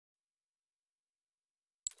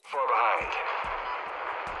far behind.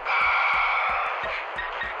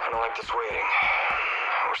 I don't like this waiting.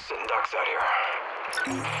 We're sitting ducks out here.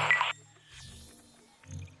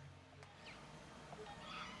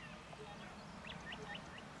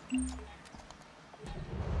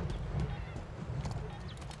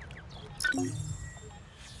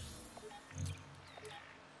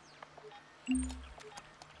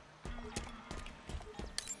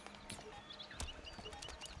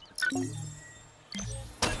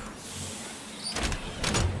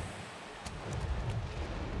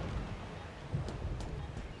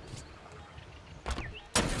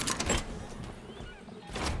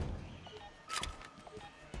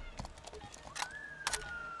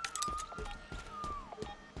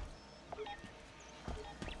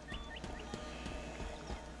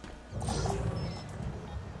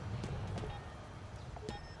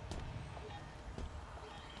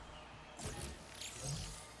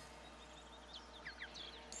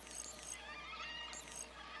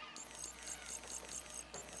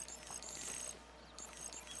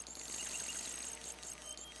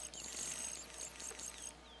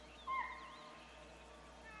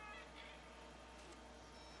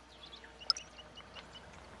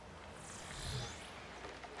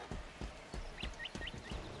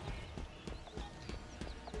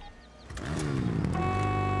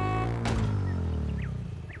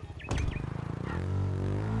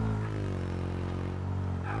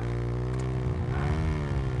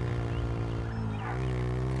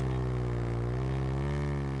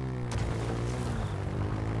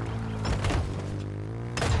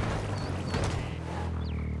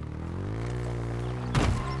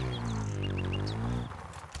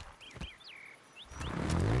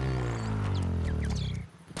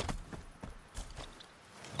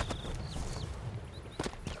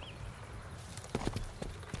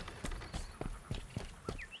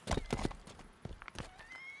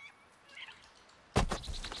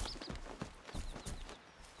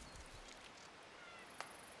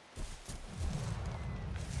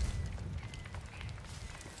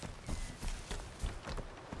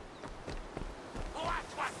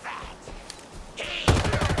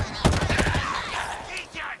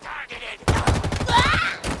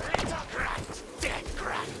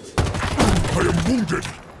 Wounded!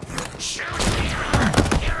 Shoot!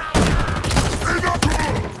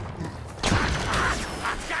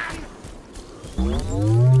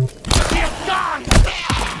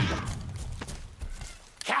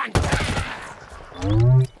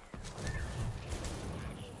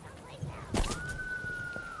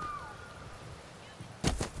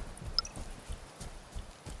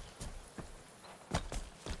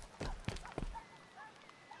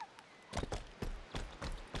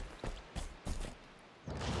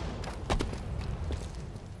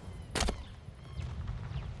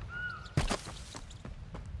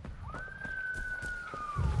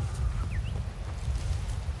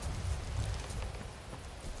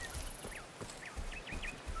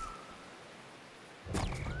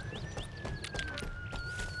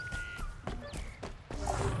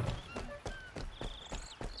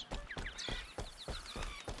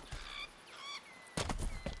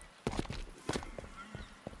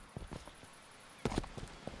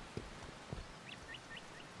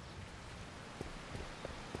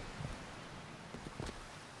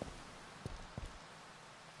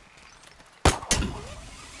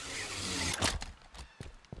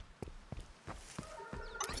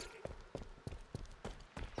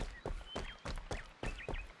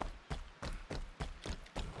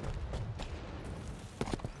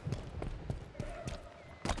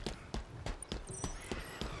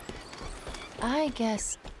 I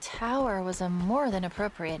guess Tower was a more than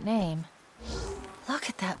appropriate name. Look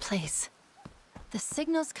at that place. The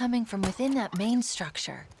signal's coming from within that main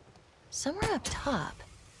structure. Somewhere up top.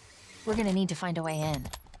 We're gonna need to find a way in.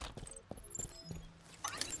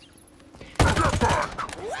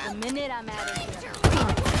 The minute I'm out of here.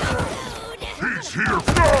 He's here! No!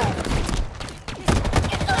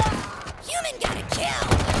 Human got a kill!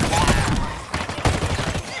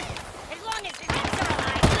 As long as your hips are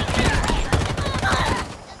alive, the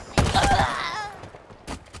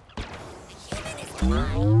human is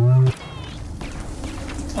mine.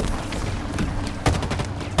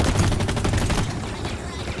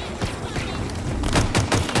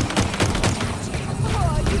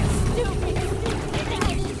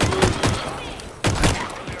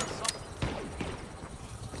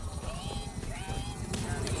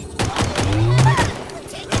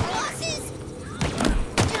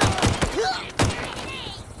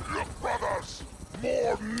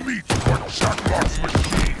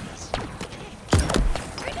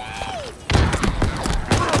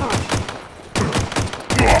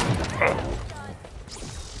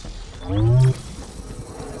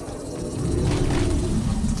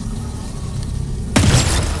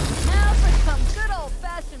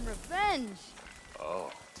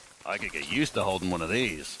 I could get used to holding one of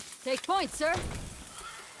these. Take point, sir.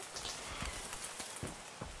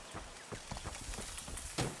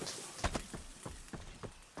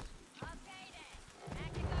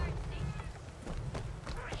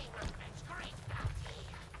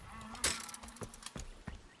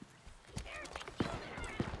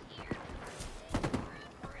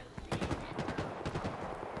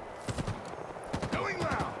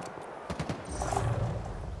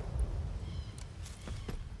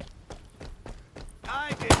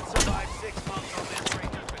 I didn't survive 6 months on this ring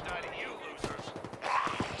just to die to you losers.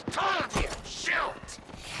 Told you, shoot!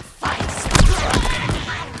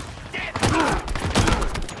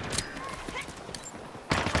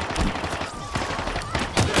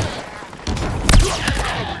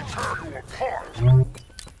 Tear you apart!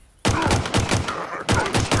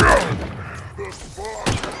 The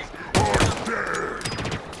Spartans are dead!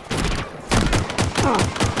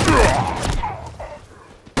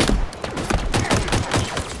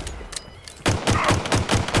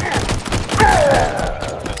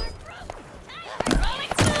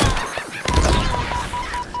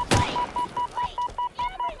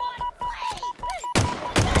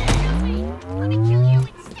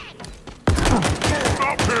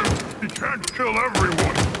 Stop him! He can't kill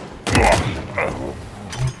everyone!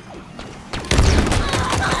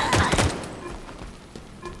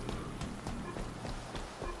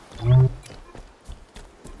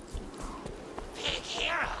 Big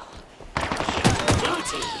hero.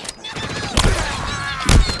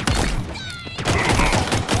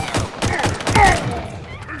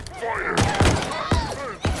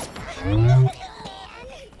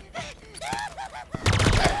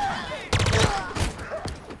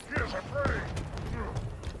 Here's a break!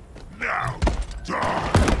 Now, die!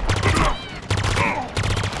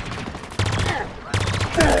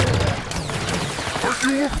 Are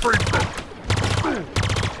you afraid of...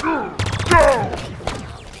 Go!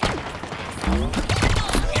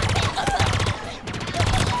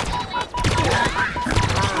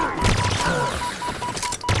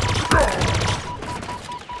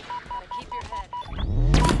 Keep your head.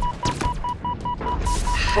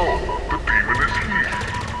 So, the demon is here.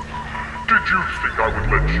 Did you think I would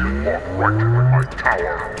let you walk right into my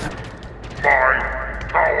tower? My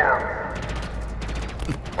tower?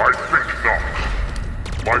 I think not.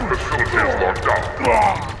 My facility is locked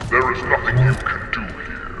down. There is nothing you can do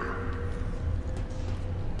here.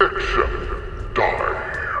 Except die.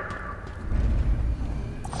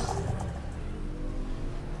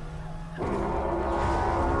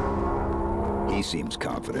 He seems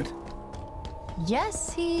confident.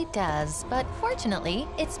 Yes, he does, but fortunately,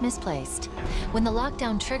 it's misplaced. When the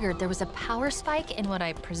lockdown triggered, there was a power spike in what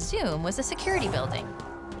I presume was a security building.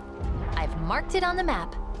 I've marked it on the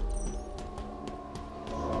map.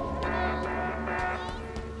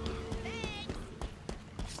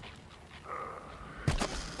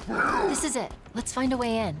 This is it. Let's find a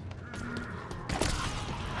way in.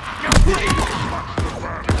 No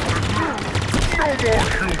more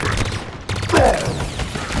humans!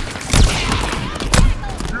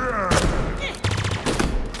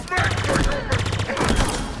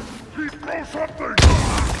 He throws something!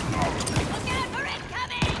 Look out for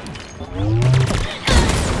incoming!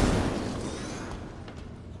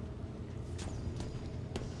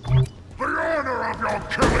 The honor of your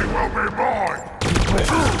killing will be mine!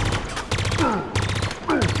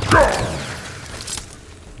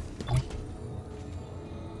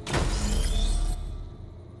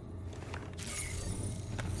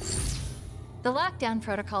 The lockdown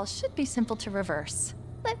protocol should be simple to reverse.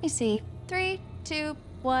 Let me see. 3, 2,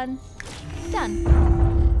 1. Done.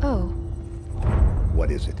 Oh, What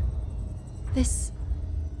is it? this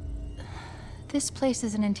place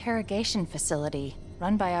is an interrogation facility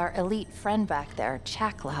run by our elite friend back there,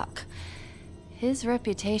 Chak. His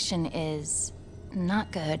reputation is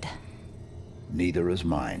not good. Neither is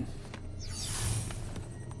mine.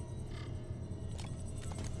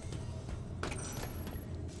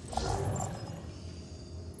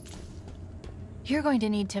 You're going to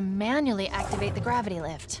need to manually activate the gravity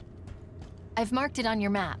lift. I've marked it on your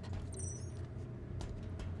map.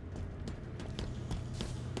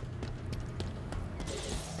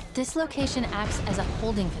 This location acts as a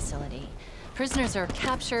holding facility. Prisoners are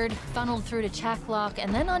captured, funneled through to Chak,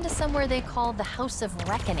 and then onto somewhere they call the House of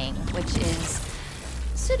Reckoning, which is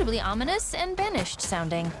suitably ominous and banished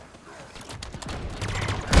sounding.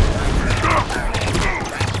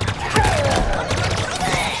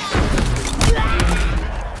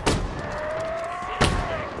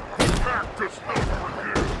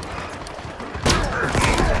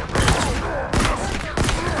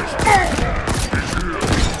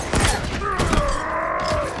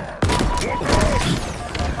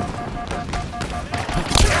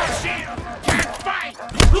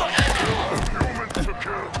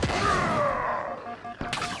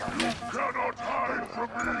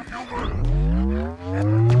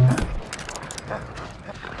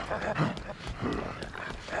 Focus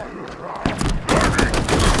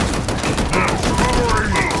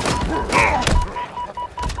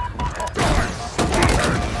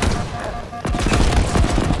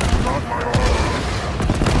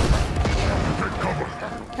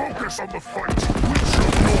on the fight, which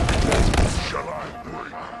of your bones shall I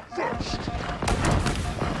bring first?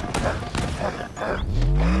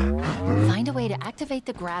 Find a way to activate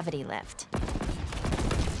the gravity lift.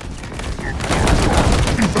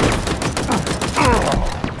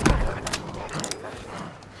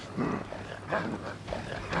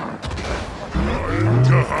 Time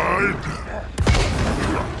to hide.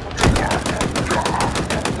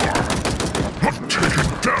 I'm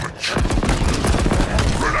taking damage.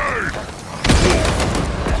 Grenade!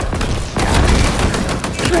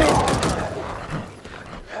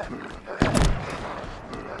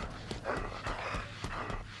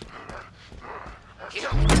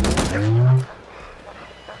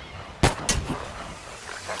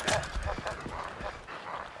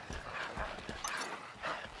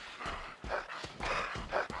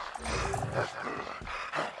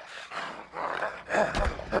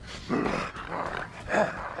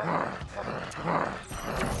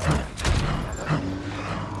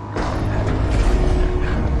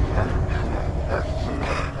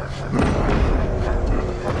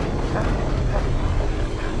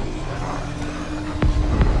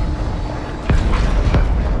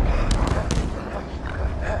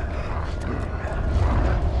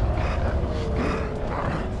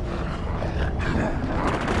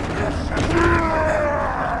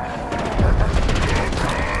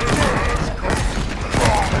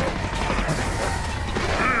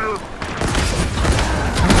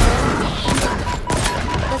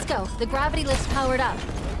 The gravity lift's powered up.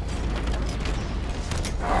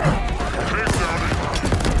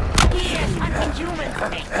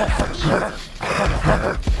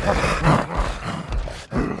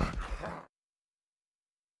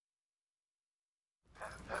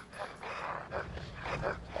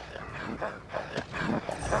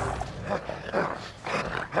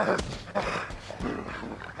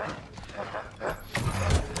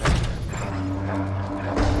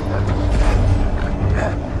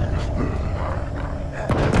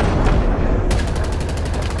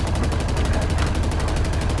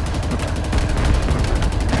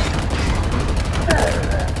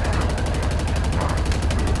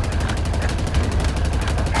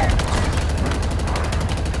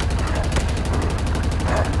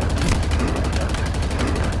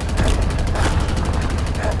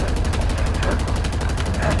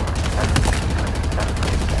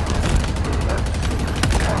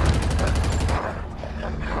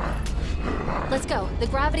 Let's go. The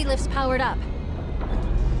gravity lift's powered up.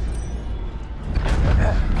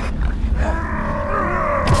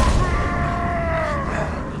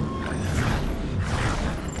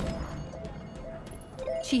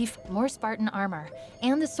 Chief, more Spartan armor,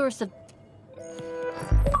 and the source of...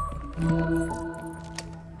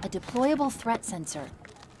 a deployable threat sensor.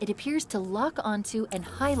 It appears to lock onto and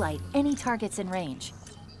highlight any targets in range.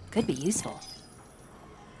 Could be useful.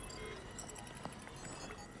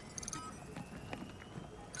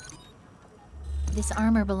 This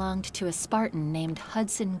armor belonged to a Spartan named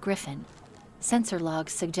Hudson Griffin. Sensor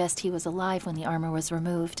logs suggest he was alive when the armor was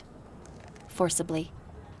removed. Forcibly.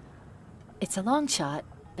 It's a long shot,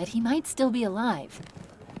 but he might still be alive.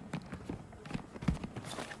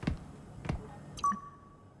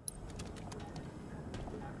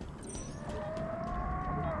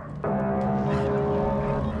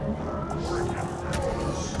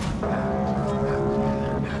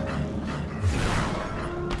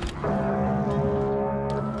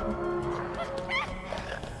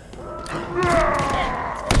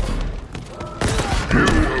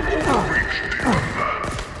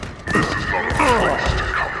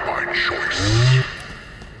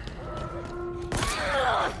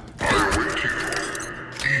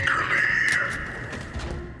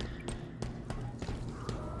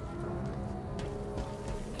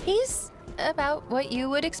 He's about what you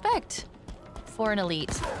would expect for an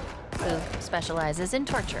elite who specializes in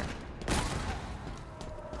torture.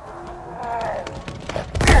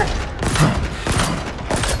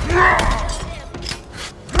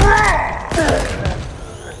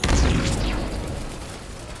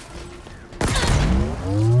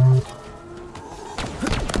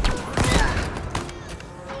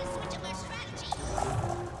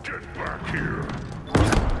 Get back here.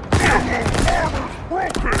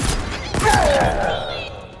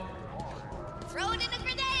 Throw it in a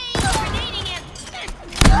grenade! Grenading him!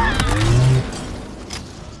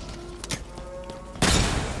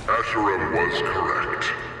 Asherim was correct.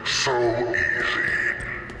 So easy.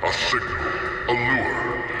 A signal, a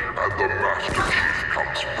lure, and the Master Chief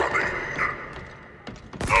comes running.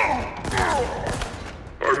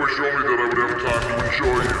 I wish only that I would have time to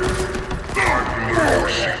enjoy you. Time to learn your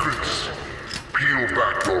secrets, peel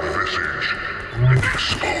back your visage, and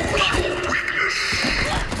expose your weakness.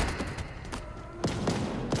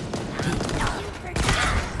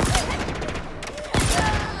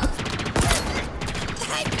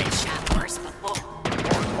 I've been shot worse before.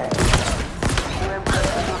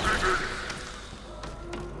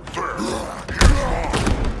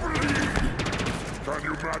 Can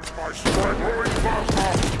you match my straggling plasma?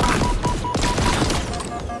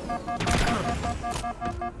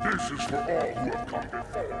 This is for all who have come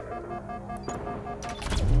before.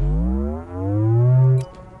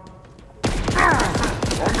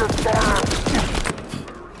 Under fire!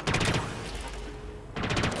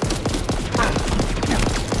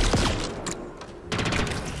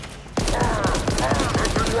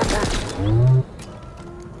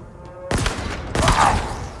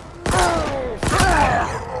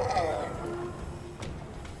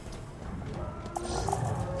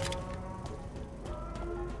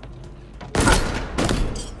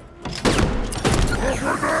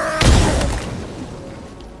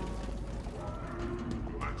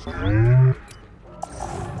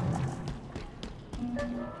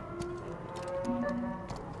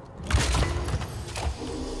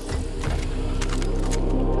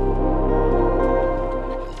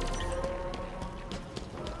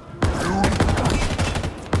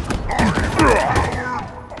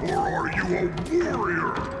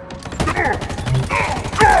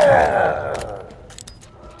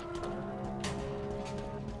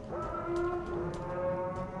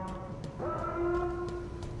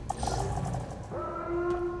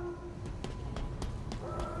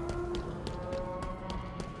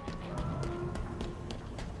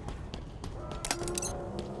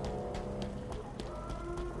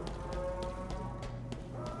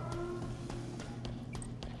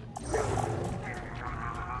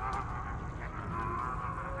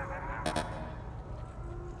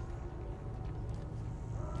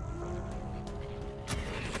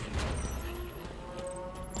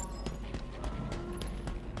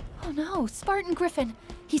 Oh no, Spartan Griffin.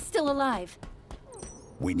 He's still alive.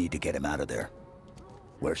 We need to get him out of there.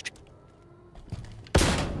 Where's Chak?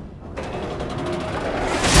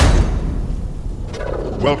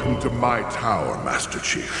 Welcome to my tower, Master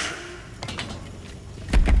Chief.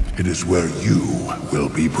 It is where you will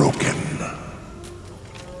be broken.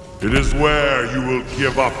 It is where you will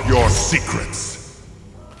give up your secrets.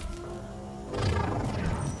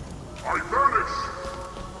 I vanish!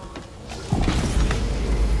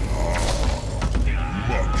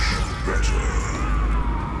 Much better.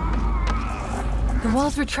 The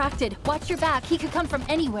wall's retracted. Watch your back. He could come from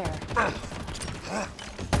anywhere.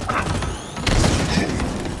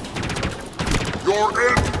 Your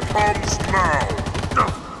end comes now!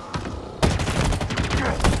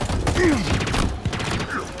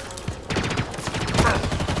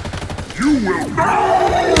 You will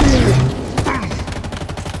die!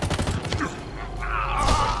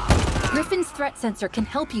 Griffin's threat sensor can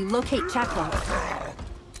help you locate Chak.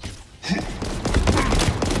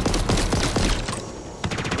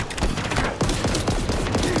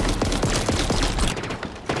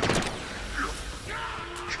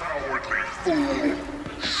 Cowardly fool!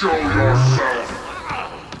 Show yourself!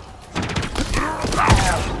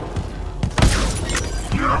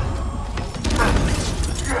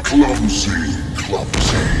 Clumsy,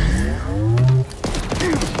 clumsy.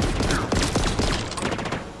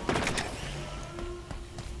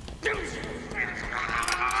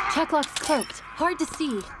 Chak's cloaked. Hard to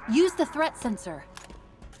see. Use the threat sensor.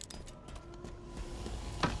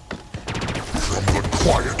 From the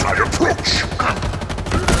quiet I approach.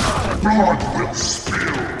 Blood will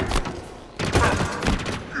spill.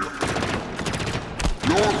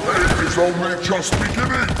 Your pain is only just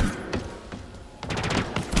beginning.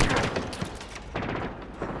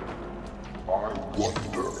 I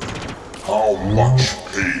wonder, how much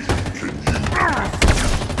pain can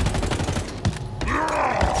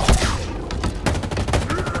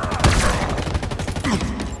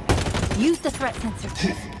you... Use the threat sensor.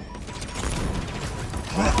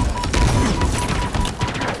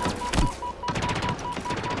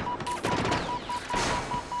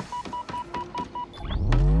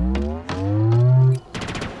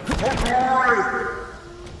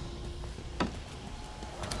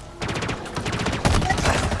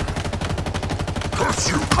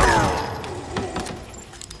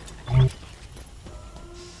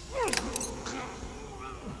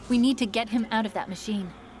 We need to get him out of that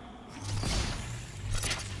machine.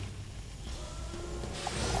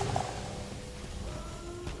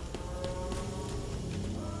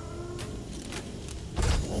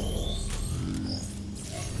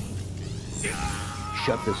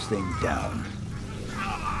 shut this thing down.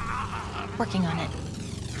 Working on it.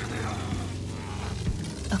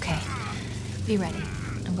 Okay. Be ready.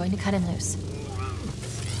 I'm going to cut him loose.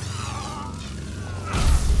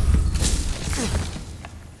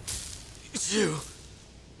 It's you.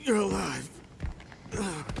 You're alive.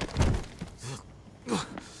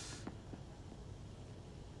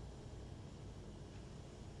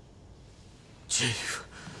 Chief.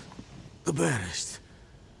 The Banished.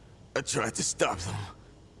 I tried to stop them.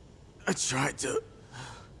 I tried to...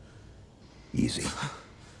 Easy.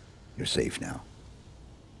 You're safe now.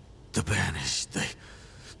 The Banished,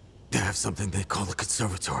 they have something they call the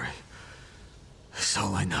Conservatory. That's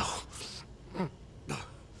all I know.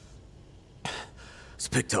 It's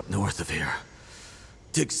picked up north of here.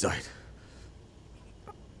 Dig site.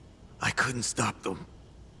 I couldn't stop them.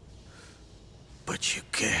 But you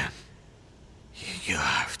can. You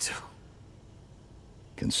have to.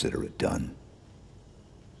 Consider it done.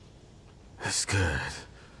 That's good.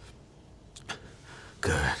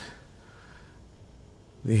 Good.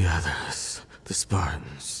 The others, the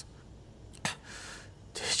Spartans.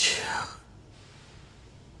 Did you?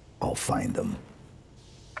 I'll find them.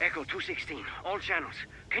 Echo 216, all channels.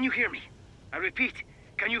 Can you hear me? I repeat,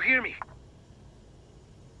 can you hear me?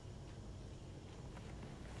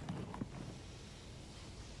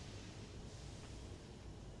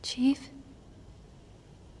 Chief?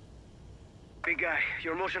 Big guy,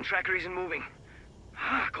 your motion tracker isn't moving.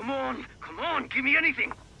 Ah, come on, give me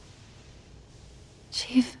anything.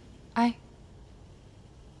 Chief,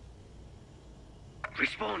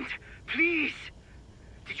 Respond, please.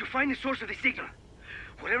 Did you find the source of the signal?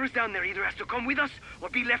 Whatever's down there either has to come with us or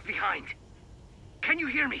be left behind. Can you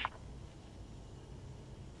hear me?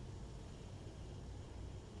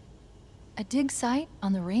 A dig site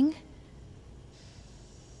on the ring?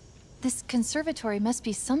 This conservatory must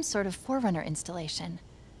be some sort of Forerunner installation.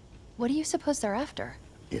 What do you suppose they're after?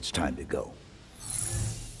 It's time to go.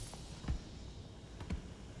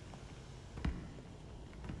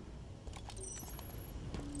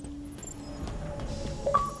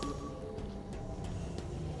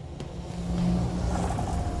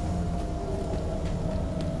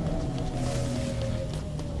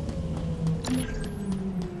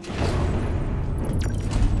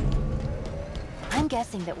 I'm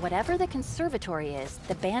guessing that whatever the conservatory is,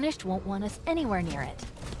 the Banished won't want us anywhere near it.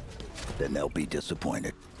 Then they'll be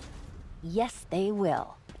disappointed. Yes, they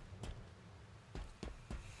will.